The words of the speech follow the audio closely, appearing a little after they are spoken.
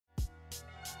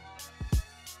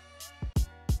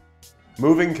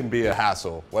Moving can be a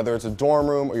hassle. Whether it's a dorm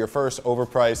room or your first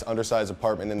overpriced, undersized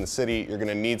apartment in the city, you're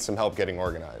gonna need some help getting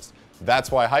organized.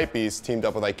 That's why Hypebeast teamed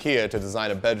up with IKEA to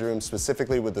design a bedroom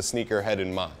specifically with the sneakerhead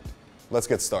in mind. Let's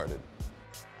get started.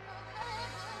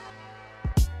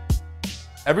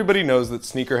 Everybody knows that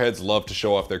sneakerheads love to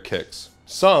show off their kicks.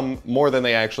 Some more than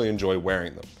they actually enjoy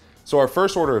wearing them. So our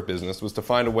first order of business was to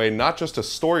find a way not just to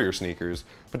store your sneakers,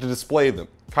 but to display them,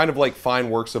 kind of like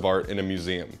fine works of art in a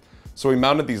museum. So we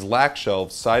mounted these lac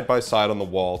shelves side by side on the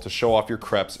wall to show off your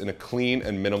creps in a clean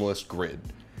and minimalist grid.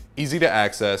 Easy to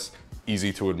access,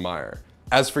 easy to admire.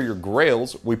 As for your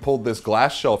grails, we pulled this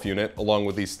glass shelf unit along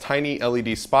with these tiny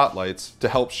LED spotlights to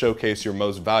help showcase your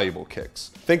most valuable kicks.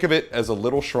 Think of it as a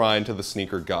little shrine to the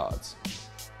sneaker gods.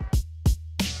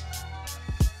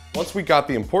 Once we got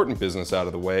the important business out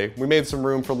of the way, we made some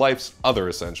room for life's other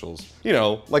essentials. You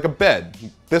know, like a bed.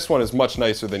 This one is much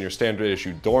nicer than your standard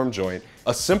issue dorm joint,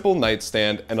 a simple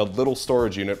nightstand, and a little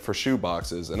storage unit for shoe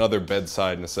boxes and other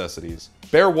bedside necessities.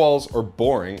 Bare walls are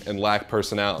boring and lack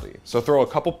personality, so throw a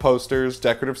couple posters,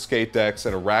 decorative skate decks,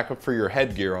 and a rack for your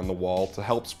headgear on the wall to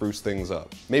help spruce things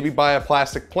up. Maybe buy a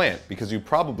plastic plant, because you'd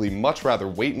probably much rather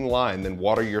wait in line than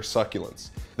water your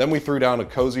succulents. Then we threw down a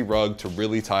cozy rug to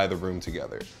really tie the room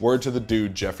together. Word to the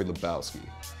dude, Jeffrey Lebowski.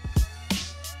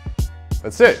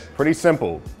 That's it, pretty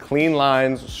simple. Clean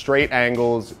lines, straight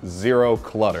angles, zero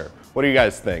clutter. What do you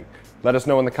guys think? Let us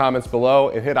know in the comments below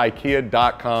and hit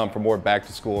IKEA.com for more back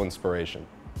to school inspiration.